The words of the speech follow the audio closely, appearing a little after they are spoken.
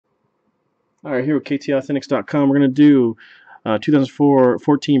All right, here with KTAuthentics.com, we're going to do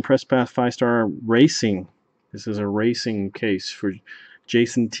 2014 Press Pass 5-star racing. This is a racing case for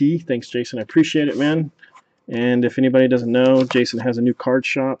Jason T. Thanks, Jason. I appreciate it, man. And if anybody doesn't know, Jason has a new card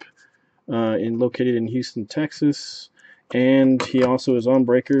shop located in Houston, Texas. And he also is on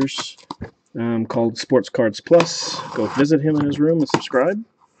Breakers called Sports Cards Plus. Go visit him in his room and subscribe.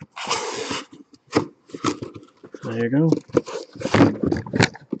 There you go.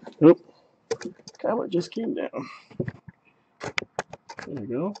 Oh, camera just came down. There you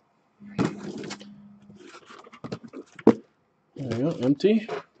go. There you go, empty.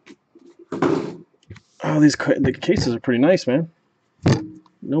 Oh, the cases are pretty nice, man.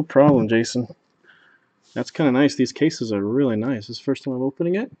 No problem, Jason. That's kind of nice. These cases are really nice. This is the first time I'm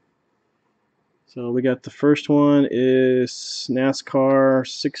opening it. So we got the first one is NASCAR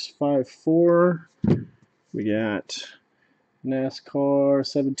 654. We got NASCAR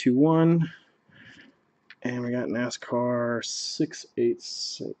 721. And we got NASCAR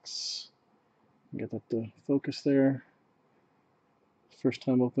 686. Get that to focus there. First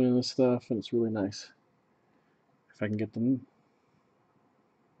time opening this stuff, and it's really nice. If I can get them.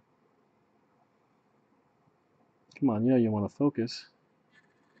 Come on, yeah, you want to focus.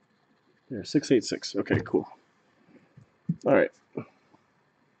 There, 686. Okay, cool. All right.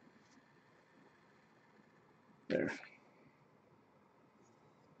 There.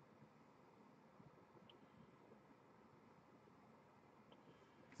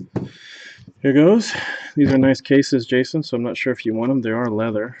 Here goes. These are nice cases, Jason, so I'm not sure if you want them. They are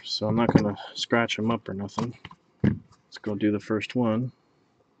leather, so I'm not going to scratch them up or nothing. Let's go do the first one.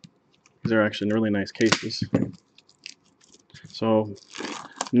 These are actually really nice cases. So,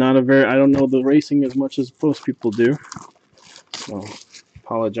 I don't know the racing as much as most people do, so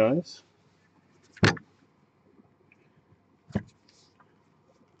apologize.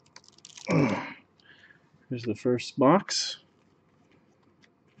 Here's the first box.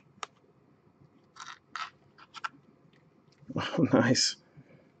 Oh, nice.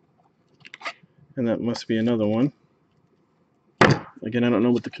 And that must be another one. Again, I don't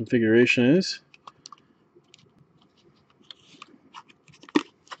know what the configuration is.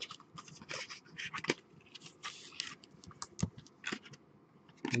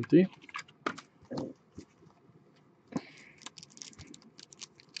 Empty.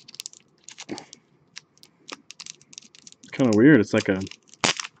 It's kind of weird. It's like a...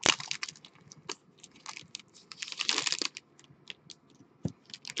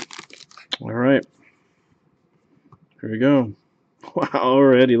 All right. Here we go. Wow,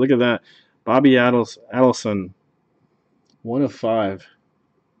 already. Look at that. Bobby Adelson. 1 of 5.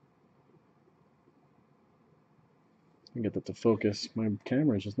 Let me get that to focus. My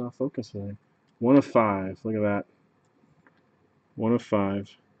camera is just not focusing. 1 of 5. Look at that. 1 of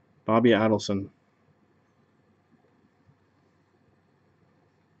 5. Bobby Adelson.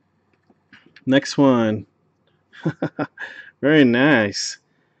 Next one. Very nice.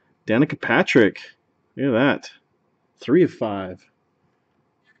 Danica Patrick. Look at that. 3 of 5.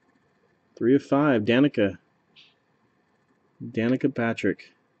 3 of 5. Danica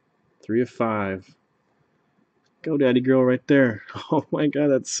Patrick. 3 of 5. Go, daddy girl, right there. Oh my god,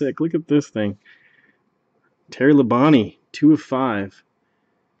 that's sick. Look at this thing. Terry Labonte. 2 of 5.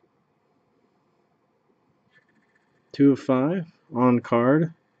 2 of 5. On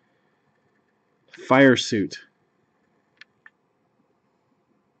card. Fire suit.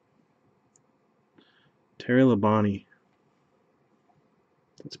 Terry Labonte.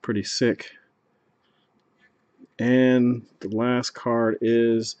 That's pretty sick. And the last card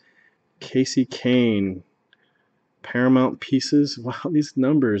is Casey Kane. Paramount Pieces. Wow, these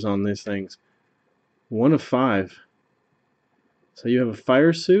numbers on these things. 1 of 5. So you have a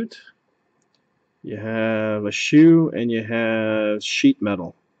fire suit, you have a shoe, and you have sheet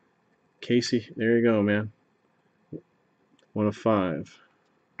metal. Casey, there you go, man. 1 of 5.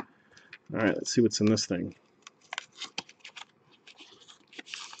 All right, let's see what's in this thing.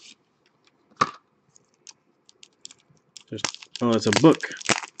 Oh, it's a book.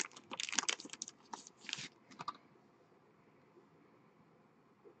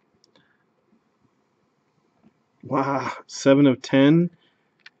 Wow, 7 of 10,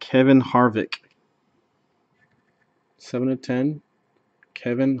 Kevin Harvick. 7 of 10,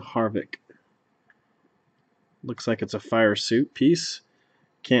 Kevin Harvick. Looks like it's a fire suit piece.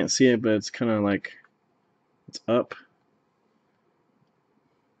 Can't see it, but it's kind of like it's up.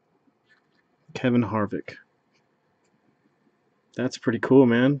 Kevin Harvick. That's pretty cool,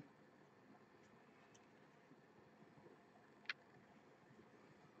 man.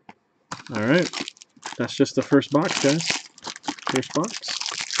 All right. That's just the first box, guys. First box.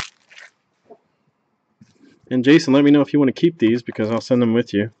 And Jason, let me know if you want to keep these because I'll send them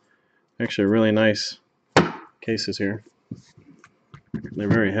with you. Actually, really nice cases here. They're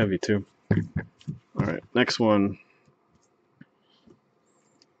very heavy too. All right, next one.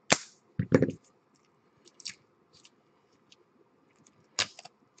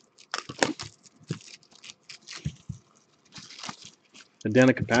 The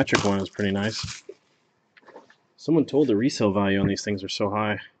Danica Patrick one is pretty nice. Someone told the resale value on these things are so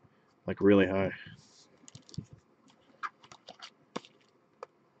high, like really high.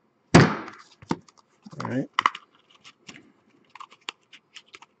 All right.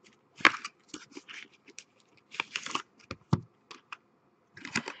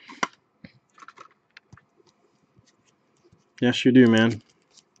 Yes, you do, man.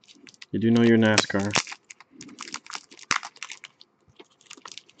 You do know your NASCAR.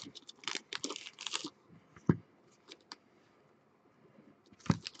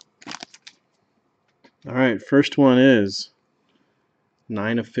 All right, first one is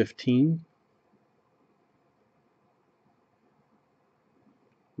 9 of 15.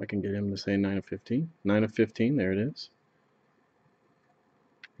 I can get him to say 9 of 15. 9 of 15, there it is.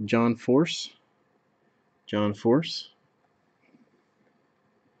 John Force. John Force.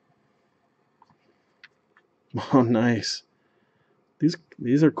 Oh, nice.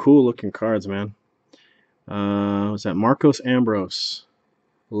 These are cool looking cards, man. What's that? Marcos Ambrose.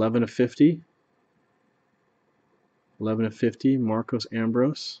 11 of 50. 11 of 50, Marcos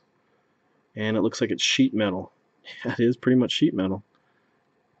Ambrose. And it looks like it's sheet metal. Yeah, it is pretty much sheet metal.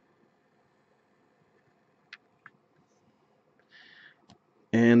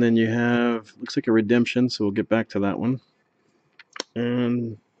 And then you have, looks like a redemption, so we'll get back to that one.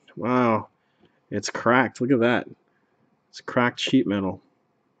 And wow, it's cracked. Look at that. It's cracked sheet metal.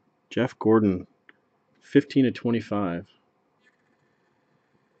 Jeff Gordon, 15 of 25.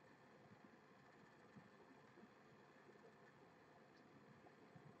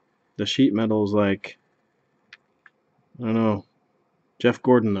 The sheet metal is like, I don't know. Jeff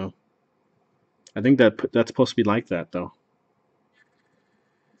Gordon, though. I think that's supposed to be like that, though.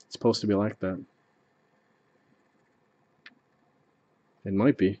 It's supposed to be like that. It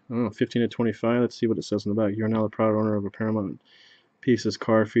might be. I don't know. 15 to 25. Let's see what it says in the back. You're now the proud owner of a Paramount Pieces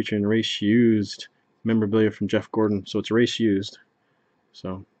card featuring race used memorabilia from Jeff Gordon. So it's race used.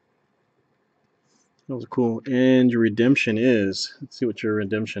 So that was cool. And your redemption is. Let's see what your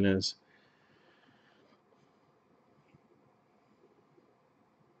redemption is.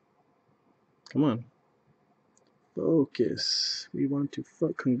 Come on. Focus. We want to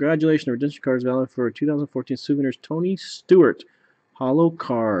congratulations. The redemption card is valid for 2014 Souvenirs Tony Stewart hollow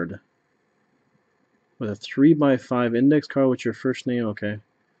card with a 3x5 index card with your first name. Okay.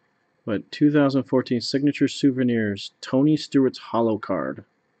 But 2014 Signature Souvenirs Tony Stewart's hollow card.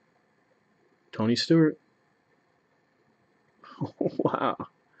 Tony Stewart. Wow.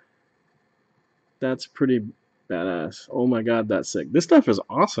 That's pretty badass. Oh my god, that's sick. This stuff is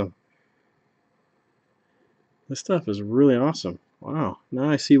awesome. This stuff is really awesome. Wow. Now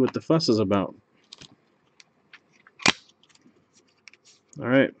I see what the fuss is about.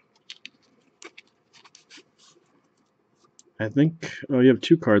 Alright. I think, oh, you have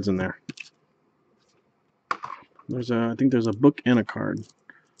 2 cards in there. I think there's a book and a card.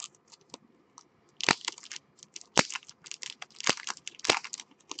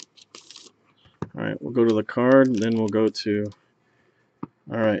 Alright, we'll go to the card, then we'll go to,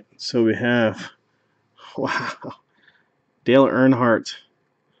 alright, so we have, wow, Dale Earnhardt,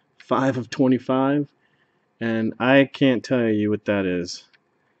 5 of 25, and I can't tell you what that is.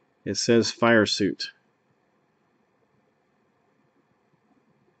 It says fire suit.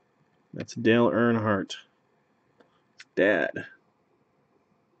 That's Dale Earnhardt. Dad.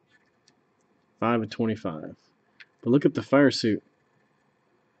 5 of 25. But look at the fire suit.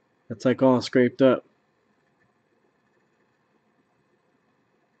 It's like all scraped up.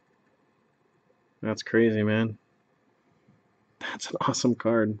 That's crazy, man. That's an awesome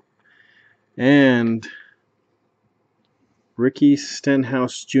card. And Ricky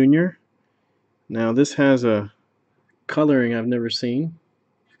Stenhouse Jr. Now this has a coloring I've never seen.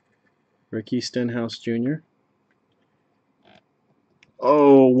 Ricky Stenhouse Jr.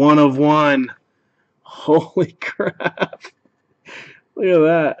 Oh, 1 of 1. Holy crap. Look at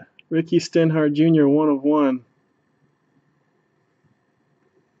that. Ricky Stenhouse Jr. 1 of 1.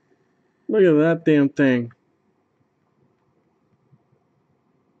 Look at that damn thing.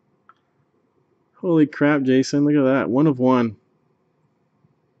 Holy crap, Jason. Look at that. 1 of 1.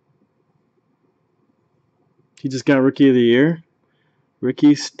 He just got Rookie of the Year.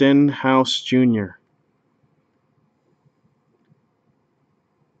 Ricky Stenhouse Jr.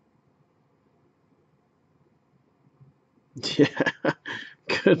 Yeah.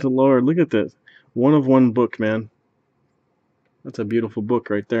 Good Lord, look at this. One of one book, man. That's a beautiful book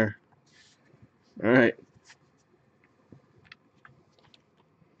right there. All right.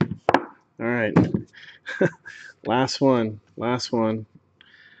 All right. Last one. Last one.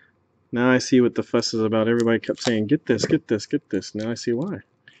 Now I see what the fuss is about. Everybody kept saying, get this, get this, get this. Now I see why.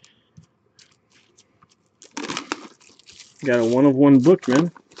 Got a one of one book,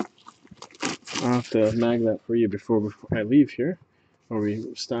 man. I'll have to mag that for you before I leave here. Or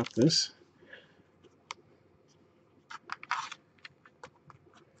we stop this.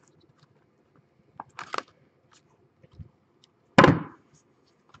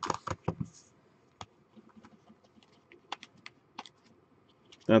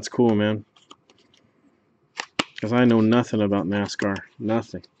 That's cool, man. Because I know nothing about NASCAR.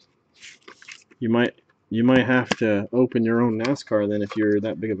 Nothing. You might have to open your own NASCAR then if you're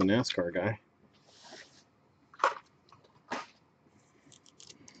that big of a NASCAR guy.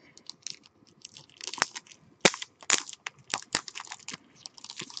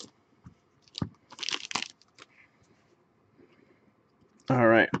 All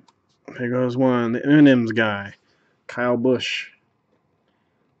right. Here goes one. The M&M's guy. Kyle Busch.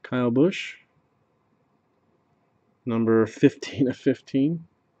 Kyle Busch. Number 15 of 15.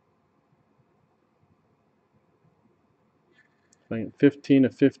 15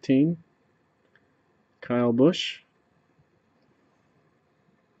 of 15. Kyle Busch.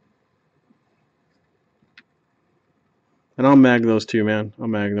 And I'll mag those two, man. I'll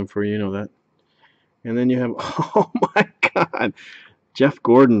mag them for you, you know that. And then you have, oh my God, Jeff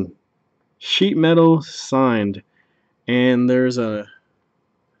Gordon. Sheet metal signed. And there's a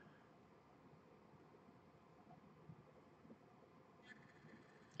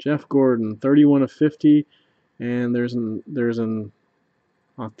Jeff Gordon, 31 of 50. And there's an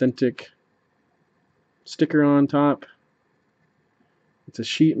authentic sticker on top. It's a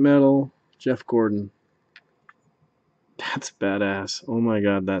sheet metal Jeff Gordon. That's badass. Oh my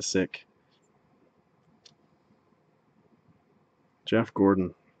God, that's sick. Jeff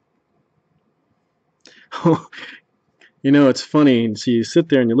Gordon. You know, it's funny. So you sit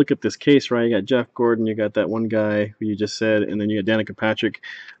there and you look at this case, right? You got Jeff Gordon, you got that one guy who you just said, and then you got Danica Patrick.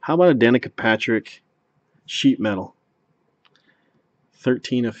 How about a Danica Patrick sheet metal?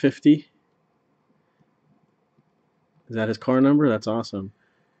 13 of 50. Is that his car number? That's awesome.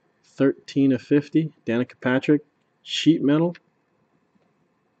 13 of 50. Danica Patrick sheet metal.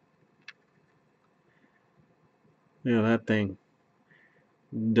 Yeah, that thing.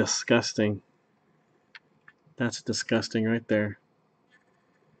 Disgusting. That's disgusting right there.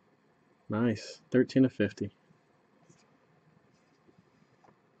 Nice. 13 of 50.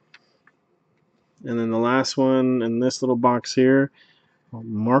 And then the last one in this little box here,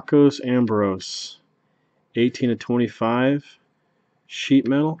 Marcos Ambrose. 18 of 25. Sheet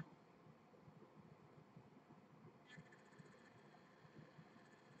metal.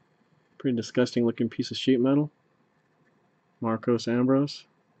 Pretty disgusting looking piece of sheet metal. Marcos Ambrose.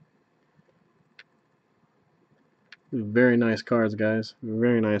 Very nice cards, guys.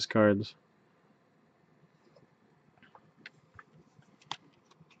 Very nice cards.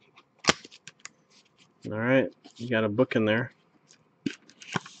 All right, you got a book in there.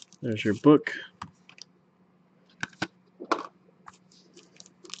 There's your book.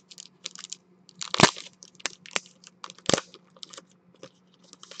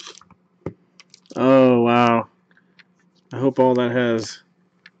 Oh, wow. I hope all that has.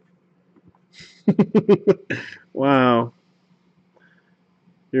 Wow.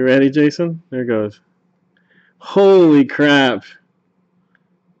 You ready, Jason? There goes. Holy crap.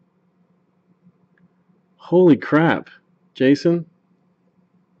 Holy crap. Jason?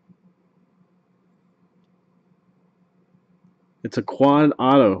 It's a quad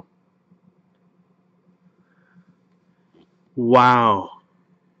auto. Wow.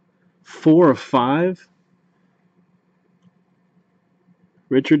 4 of 5.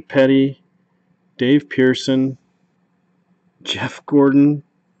 Richard Petty, Dave Pearson, Jeff Gordon,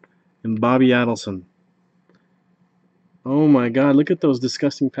 and Bobby Adelson. Oh my God, look at those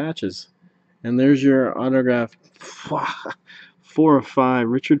disgusting patches. And there's your autograph. 4 of 5.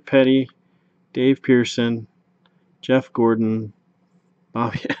 Richard Petty, Dave Pearson, Jeff Gordon,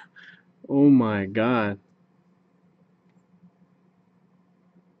 Bobby. Oh my God.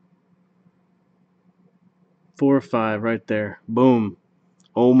 Four or five right there. Boom.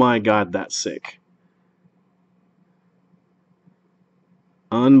 Oh my God, that's sick.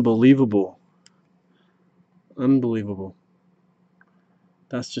 Unbelievable. Unbelievable.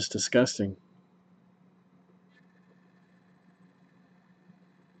 That's just disgusting.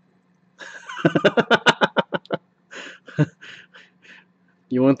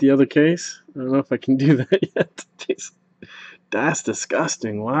 You want the other case? I don't know if I can do that yet. Jeez. That's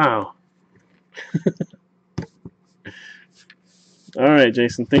disgusting. Wow. All right,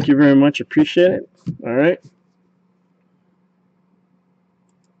 Jason. Thank you very much. Appreciate it. All right.